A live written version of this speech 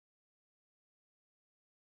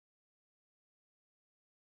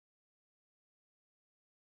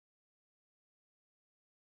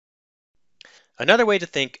Another way to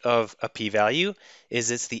think of a p-value is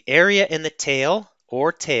it's the area in the tail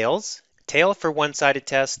or tails, tail for one-sided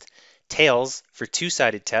test, tails for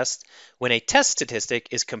two-sided test, when a test statistic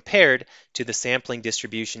is compared to the sampling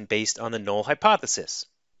distribution based on the null hypothesis.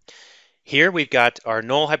 Here we've got our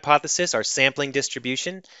null hypothesis, our sampling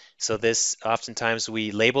distribution. So this, oftentimes we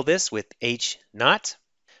label this with H naught.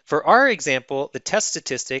 For our example, the test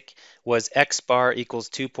statistic was X bar equals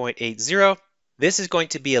 2.80. This is going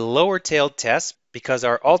to be a lower-tailed test because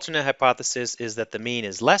our alternate hypothesis is that the mean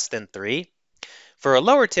is less than 3. For a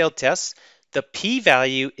lower-tailed test, the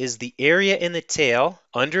p-value is the area in the tail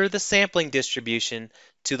under the sampling distribution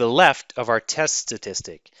to the left of our test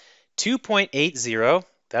statistic. 2.80,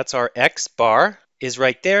 that's our X bar, is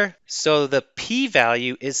right there. So the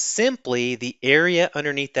p-value is simply the area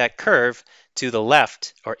underneath that curve to the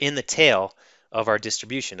left or in the tail of our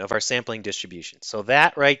distribution, of our sampling distribution. So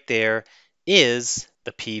that right there is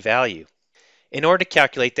the p-value. In order to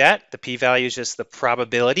calculate that, the p-value is just the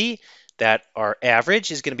probability that our average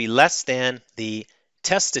is going to be less than the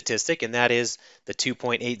test statistic, and that is the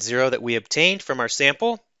 2.80 that we obtained from our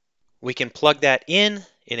sample. We can plug that in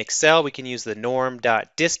Excel. We can use the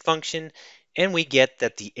norm.dist function, and we get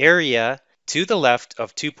that the area to the left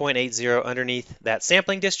of 2.80 underneath that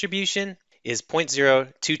sampling distribution is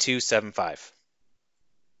 0.02275.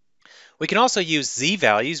 We can also use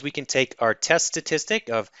z-values. We can take our test statistic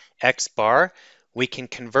of X bar. We can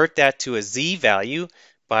convert that to a z-value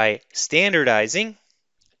by standardizing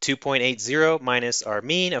 2.80 minus our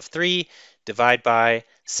mean of 3 divided by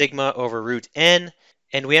sigma over root n.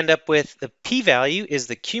 And we end up with the p-value is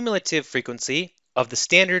the cumulative frequency of the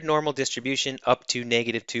standard normal distribution up to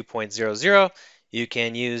negative 2.00. You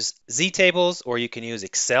can use z-tables or you can use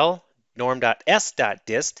Excel,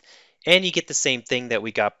 norm.s.dist, and you get the same thing that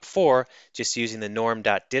we got before, just using the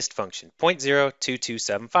norm.dist function,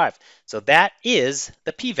 0.02275. So that is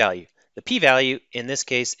the p-value. The p-value in this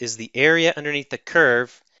case is the area underneath the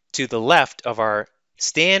curve to the left of our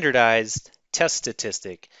standardized test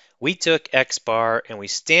statistic. We took X bar and we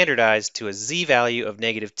standardized to a z-value of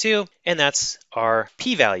 -2, and that's our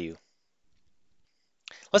p-value.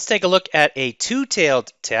 Let's take a look at a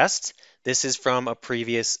two-tailed test. This is from a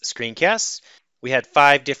previous screencast. We had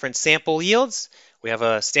 5 different sample yields. We have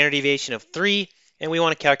a standard deviation of 3, and we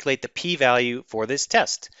want to calculate the p-value for this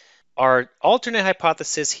test. Our alternate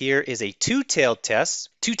hypothesis here is a two-tailed test.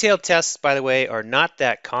 Two-tailed tests, by the way, are not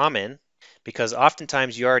that common because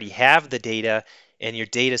oftentimes you already have the data and your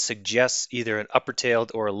data suggests either an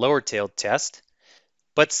upper-tailed or a lower-tailed test.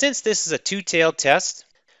 But since this is a two-tailed test,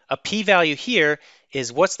 a p-value here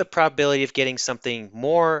is what's the probability of getting something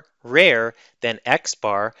more rare than X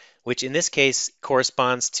bar, which in this case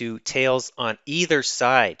corresponds to tails on either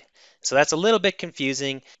side. So that's a little bit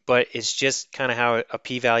confusing, but it's just kind of how a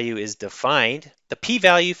p-value is defined. The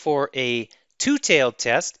p-value for a two-tailed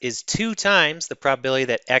test is 2 times the probability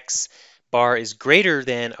that X bar is greater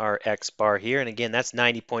than our X bar here, and again that's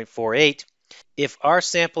 90.48. If our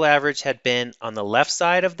sample average had been on the left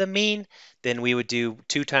side of the mean, then we would do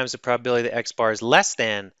 2 times the probability that X bar is less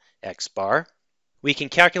than X bar. We can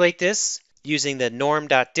calculate this using the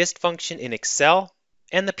norm.dist function in Excel,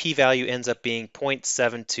 and the p-value ends up being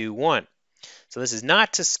 0.721. So this is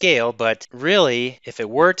not to scale, but really, if it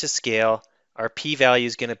were to scale, our p-value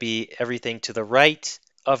is going to be everything to the right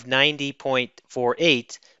of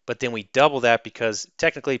 90.48, but then we double that because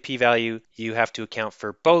technically p-value, you have to account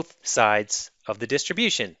for both sides of the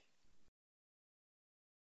distribution.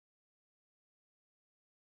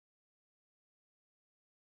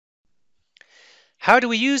 How do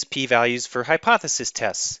we use p-values for hypothesis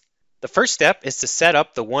tests? The first step is to set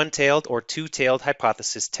up the one-tailed or two-tailed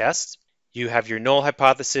hypothesis test. You have your null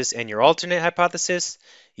hypothesis and your alternate hypothesis.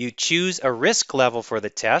 You choose a risk level for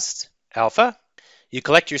the test, alpha. You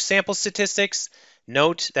collect your sample statistics.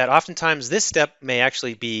 Note that oftentimes this step may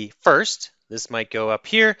actually be first. This might go up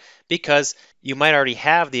here because you might already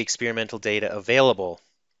have the experimental data available.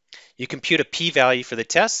 You compute a p-value for the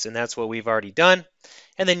test, and that's what we've already done.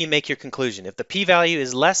 And then you make your conclusion. If the p-value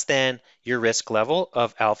is less than your risk level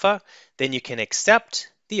of alpha, then you can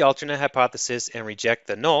accept the alternate hypothesis and reject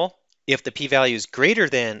the null. If the p-value is greater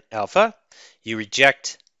than alpha, you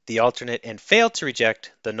reject the alternate and fail to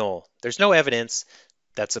reject the null. There's no evidence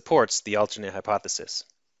that supports the alternate hypothesis.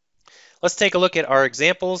 Let's take a look at our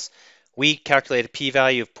examples. We calculate a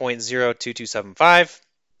p-value of 0.02275.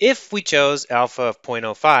 If we chose alpha of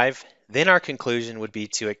 0.05, then our conclusion would be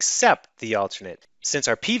to accept the alternate, since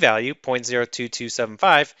our p-value,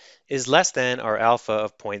 0.02275, is less than our alpha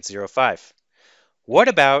of 0.05. What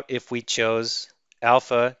about if we chose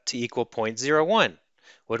alpha to equal 0.01?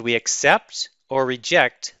 Would we accept or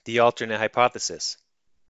reject the alternate hypothesis.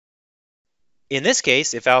 In this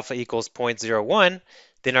case, if alpha equals 0.01,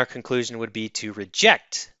 then our conclusion would be to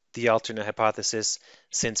reject the alternate hypothesis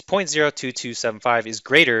since 0.02275 is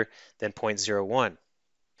greater than 0.01.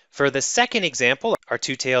 For the second example, our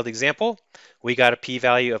two-tailed example, we got a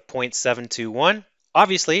p-value of 0.721.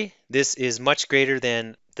 Obviously, this is much greater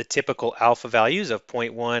than the typical alpha values of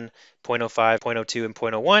 0.1, 0.05, 0.02, and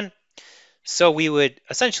 0.01. So we would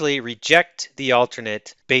essentially reject the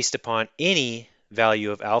alternate based upon any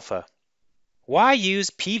value of alpha. Why use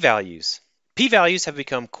p-values? P-values have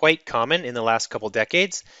become quite common in the last couple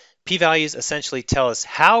decades. P-values essentially tell us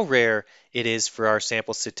how rare it is for our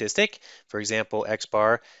sample statistic, for example, x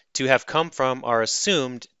bar, to have come from our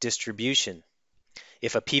assumed distribution.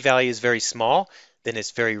 If a p-value is very small, then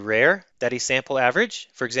it's very rare that a sample average,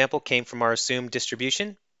 for example, came from our assumed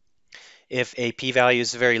distribution. If a p-value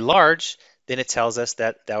is very large, then it tells us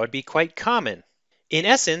that that would be quite common. In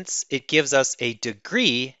essence, it gives us a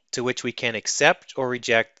degree to which we can accept or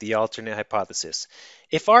reject the alternate hypothesis.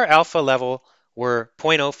 If our alpha level were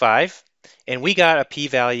 0.05 and we got a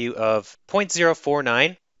p-value of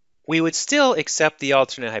 0.049, we would still accept the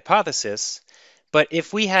alternate hypothesis, but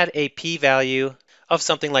if we had a p-value of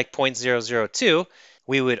something like 0.002,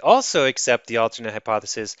 we would also accept the alternate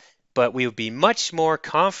hypothesis, but we would be much more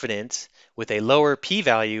confident with a lower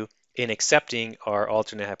p-value in accepting our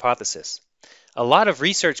alternate hypothesis. A lot of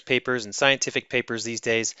research papers and scientific papers these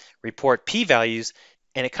days report p-values,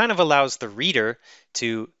 and it kind of allows the reader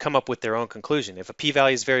to come up with their own conclusion. If a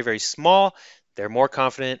p-value is very, very small, they're more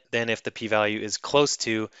confident than if the p-value is close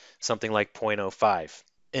to something like 0.05.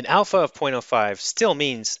 An alpha of 0.05 still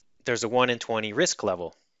means there's a 1 in 20 risk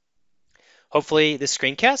level. Hopefully this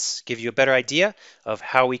screencast gives you a better idea of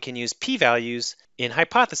how we can use p-values in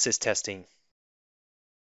hypothesis testing.